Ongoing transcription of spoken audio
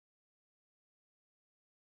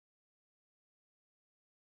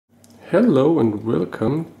Hello and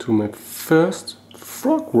welcome to my first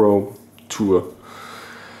frog roam tour.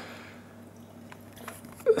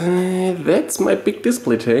 That's my big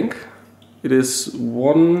display tank. It is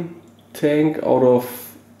one tank out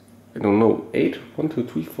of, I don't know, 8? 1, 2,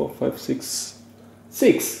 3, 4, 5, 6.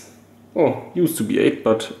 6! Oh, used to be 8,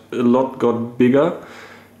 but a lot got bigger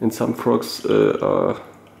and some frogs were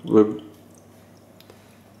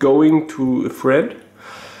going to a friend.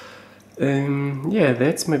 Yeah,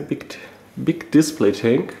 that's my big display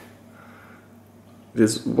tank. It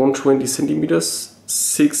is 120 centimeters,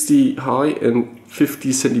 60 high and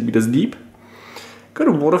 50 centimeters deep. Got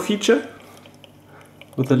a water feature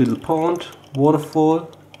with a little pond,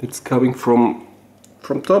 waterfall that's coming from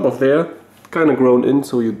top of there, kind of grown in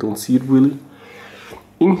so you don't see it really.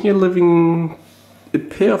 In here living a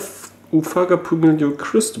pair of Ufaga Pumilio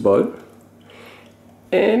Cristobal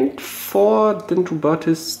and 4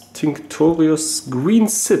 Dendrobates tinctorius green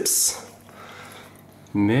sips.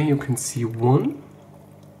 There you can see one.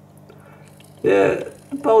 They're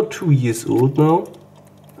about 2 years old now.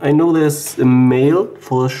 I know there's a male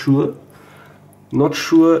for sure. Not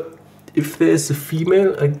sure if there's a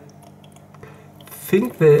female. I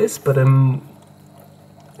think there is, but I'm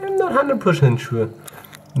not 100% sure.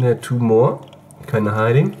 There are 2 more, kind of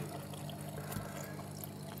hiding.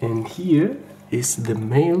 And here is the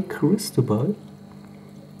male Cristobal.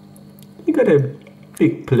 He got a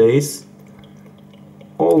big place,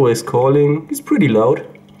 always calling. He's pretty loud,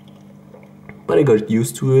 but I got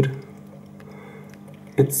used to it.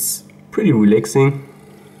 It's pretty relaxing.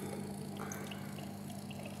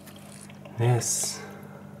 Yes.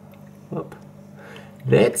 Up.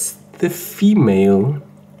 That's the female,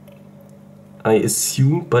 I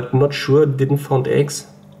assume, but not sure, didn't found eggs.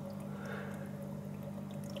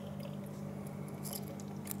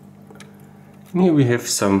 Here we have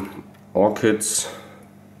some orchids,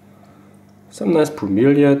 some nice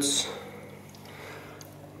bromeliads.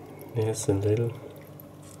 There's a little.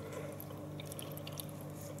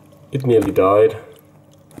 It nearly died,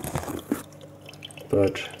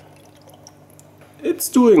 but it's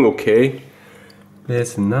doing okay.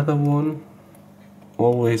 There's another one,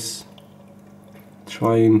 always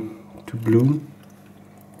trying to bloom.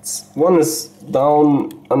 One is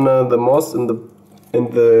down under the moss in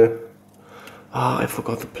the I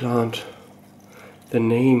forgot the plant, the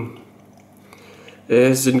name.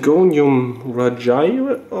 Syngonium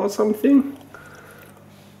rajai or something.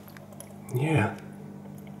 Yeah.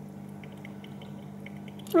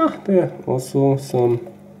 Ah, there also some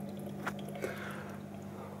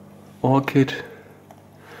orchid.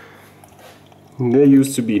 There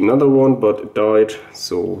used to be another one, but it died.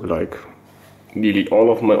 So like nearly all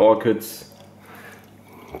of my orchids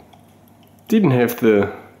didn't have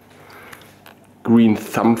the green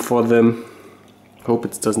thumb for them. Hope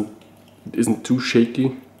it isn't too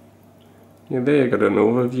shaky. Yeah, there I got an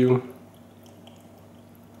overview.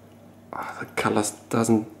 The colors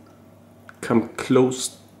doesn't come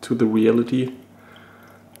close to the reality.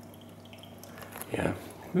 Yeah,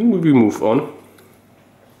 then we move on.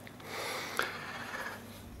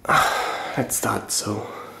 Let's start. So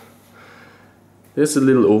there's a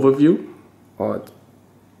little overview.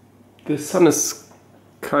 The sun is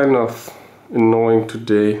kind of annoying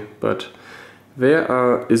today, but there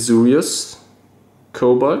are Azurias,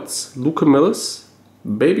 cobalts, leucomelas,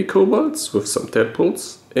 baby cobalts with some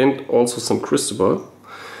tadpoles, and also some Cristobal.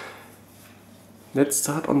 Let's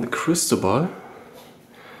start on the Cristobal,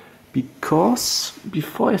 because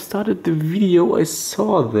before I started the video I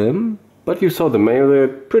saw them, but you saw the male, they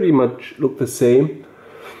pretty much look the same.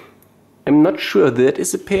 I'm not sure that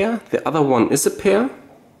is a pair, the other one is a pair.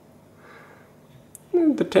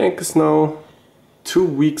 The tank is now 2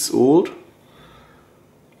 weeks old.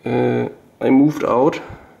 I moved out,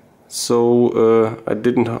 so I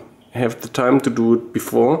didn't have the time to do it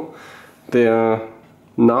before. They are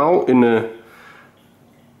now in a,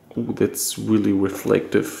 that's really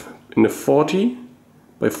reflective, in a 40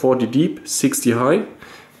 by 40 deep, 60 high.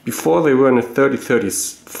 Before they were in a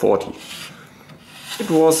 30-30-40. It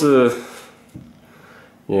was a,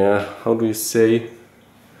 yeah, how do you say?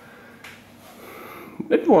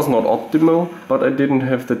 It was not optimal, but I didn't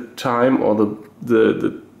have the time or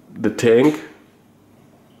the tank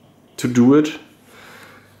to do it.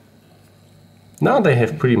 Now they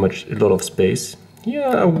have pretty much a lot of space.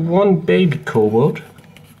 Here one baby cobalt.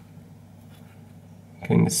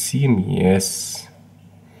 Can you see him? Yes.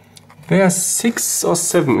 There are 6 or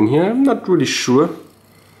 7 in here, I'm not really sure.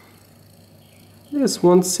 There's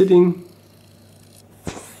one sitting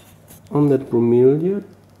on that bromelia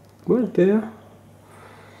right there.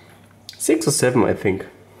 6 or 7 I think.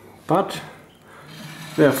 But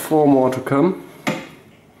There are 4 more to come.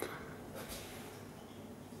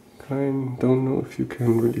 I don't know if you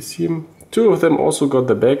can really see them. 2 of them also got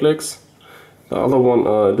the back legs. The other one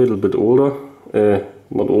are a little bit older.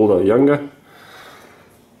 Not older, younger.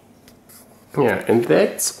 Yeah, and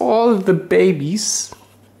that's all the babies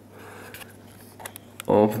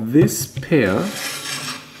of this pair.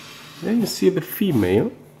 Then you see the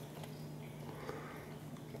female.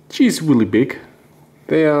 She's really big.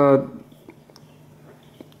 They are...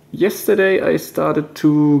 Yesterday I started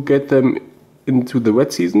to get them into the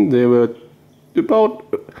wet season. They were about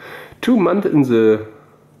 2 months in the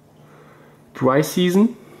dry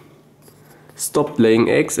season. Stopped laying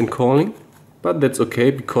eggs and calling. But that's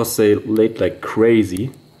okay because they laid like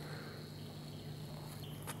crazy.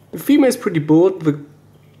 The female is pretty bold.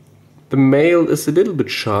 The male is a little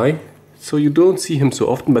bit shy. So you don't see him so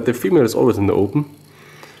often, but the female is always in the open.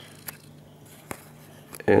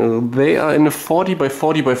 They are in a 40 by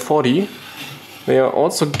 40 by 40. They are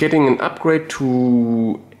also getting an upgrade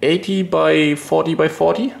to 80 by 40 by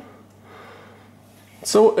 40.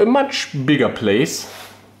 So a much bigger place.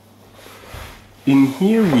 In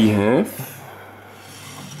here we have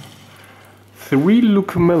 3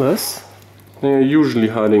 leucomellas. They are usually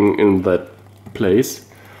hiding in that place.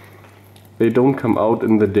 They don't come out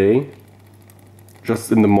in the day.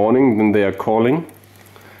 Just in the morning when they are calling.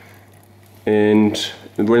 And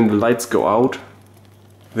when the lights go out,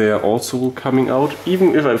 they are also coming out.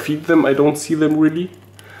 Even if I feed them, I don't see them really.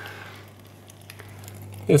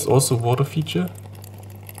 There's also water feature.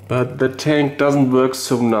 But the tank doesn't work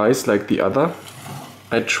so nice like the other.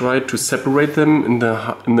 I tried to separate them in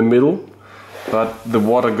the middle. But the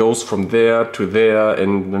water goes from there to there,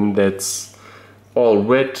 and then that's all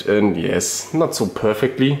wet, and yes, not so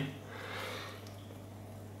perfectly.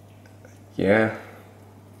 Yeah,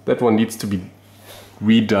 that one needs to be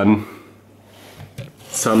redone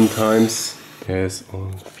sometimes. There's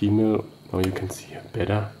a female, now you can see her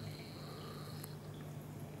better.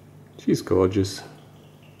 She's gorgeous.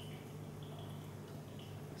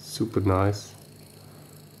 Super nice.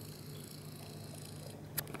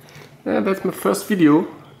 Yeah, that's my first video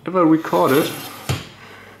ever recorded.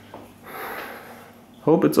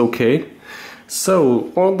 Hope it's okay.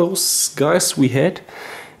 So, all those guys we had,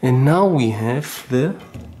 and now we have the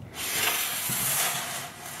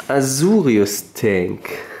Azurius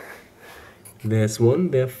tank. There's one,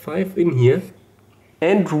 there are 5 in here,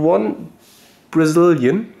 and 1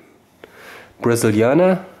 Brasiliana,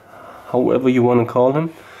 however you want to call him.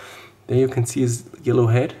 There you can see his yellow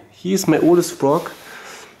head. He is my oldest frog.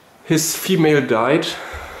 His female died.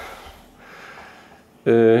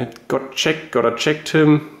 Got checked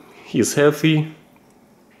him. He is healthy.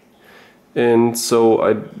 And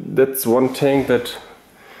so that's one tank that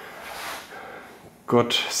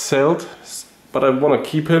got sold, but I want to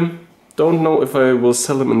keep him. Don't know if I will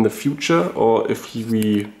sell him in the future or if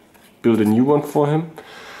we build a new one for him.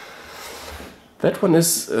 That one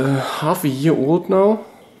is half a year old now.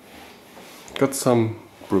 Got some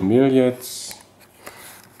bromeliads,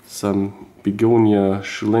 some begonia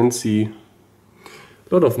schulensi,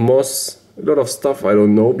 a lot of moss, a lot of stuff I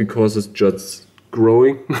don't know because it's just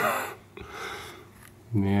growing.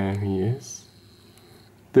 There he is.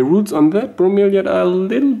 The roots on that bromeliad are a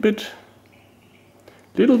little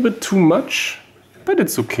bit too much, but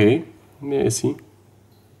it's okay. There is he.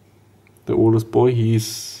 The oldest boy,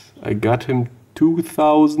 I got him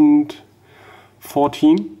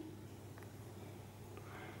 2014.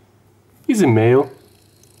 He's a male.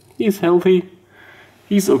 He's healthy.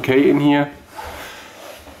 He's okay in here.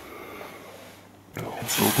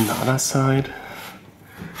 Let's open the other side.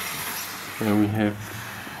 There we have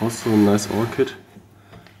also a nice orchid.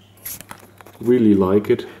 Really like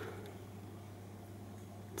it.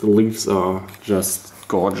 The leaves are just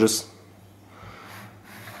gorgeous.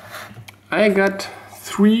 I got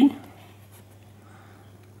 3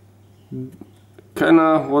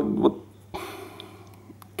 kinda what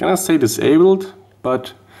can I say, disabled,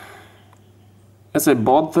 but as I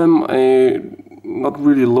bought them I not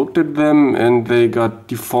really looked at them and they got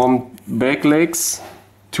deformed back legs.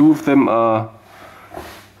 2 of them are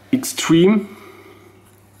extreme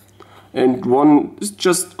and one is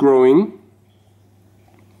just growing.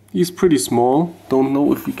 He's pretty small, don't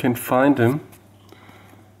know if we can find him.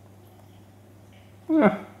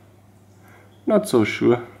 Not so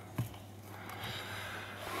sure.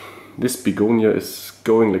 This begonia is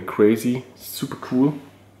going like crazy, super cool.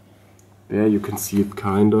 There you can see it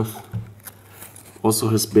kind of. Also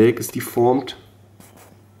his back is deformed.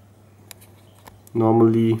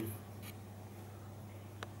 Normally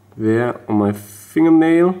there on my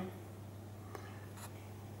fingernail.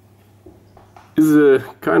 is a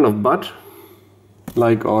kind of bud,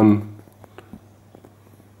 like on.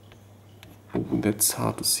 Oh, that's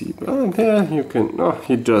hard to see. Oh, there you can. Oh,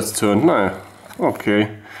 he just turned. No,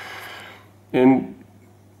 okay. And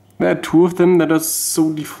there are two of them that are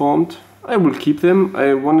so deformed. I will keep them.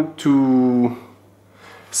 I wanted to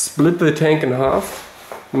split the tank in half,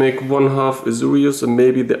 make one half Azurius and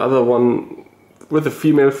maybe the other one with a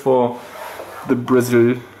female for the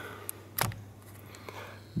Brazil.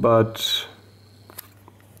 But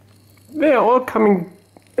they are all coming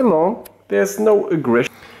along. There's no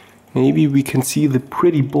aggression. Maybe we can see the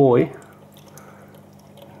pretty boy.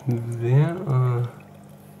 There are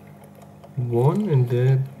one, and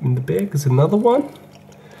there in the back is another one.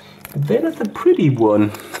 Then is the pretty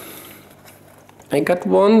one. I got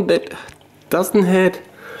one that doesn't have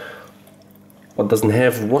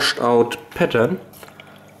washed out pattern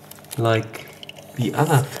like the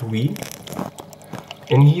other three,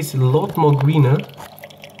 and he's a lot more greener.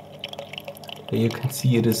 You can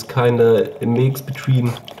see it is kinda a mix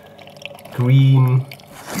between green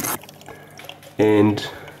and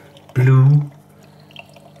blue,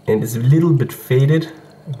 and it's a little bit faded.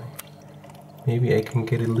 Maybe I can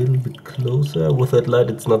get a little bit closer. With that light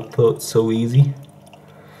it's not so easy.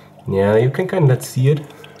 Yeah, you can kinda see it.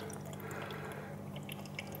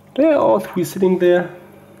 They're all three sitting there.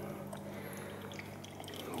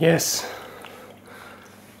 Yes.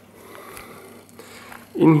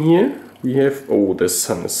 In here we have, oh, the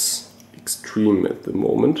sun is extreme at the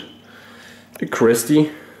moment. A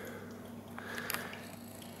cresty.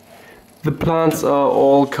 The plants are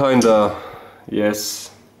all kinda,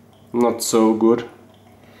 yes, not so good.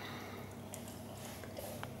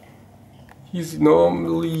 He's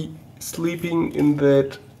normally sleeping in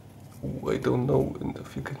that, oh, I don't know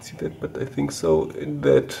if you can see that, but I think so, in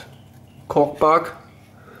that cork bark.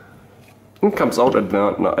 And comes out at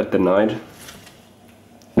the night.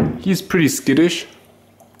 He's pretty skittish.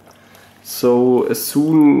 So as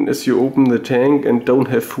soon as you open the tank and don't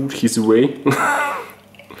have food, he's away.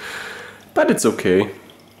 But it's okay.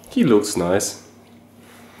 He looks nice.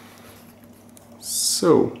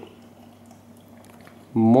 So,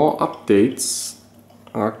 more updates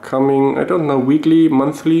are coming, I don't know, weekly,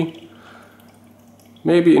 monthly,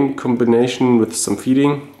 maybe in combination with some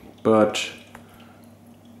feeding, but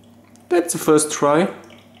that's the first try.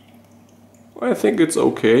 I think it's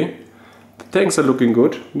okay. The tanks are looking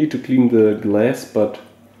good. Need to clean the glass, but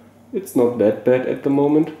it's not that bad at the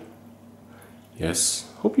moment. Yes,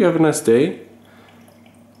 hope you have a nice day.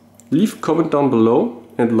 Leave a comment down below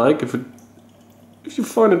and like if you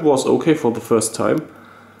find it was okay for the first time.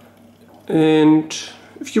 And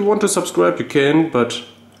if you want to subscribe you can, but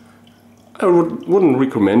I wouldn't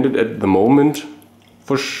recommend it at the moment,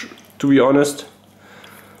 to be honest.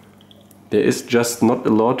 There is just not a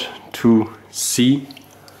lot to see.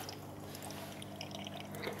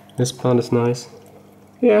 This plant is nice.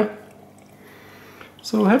 Yeah.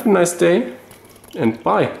 So have a nice day and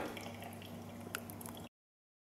bye.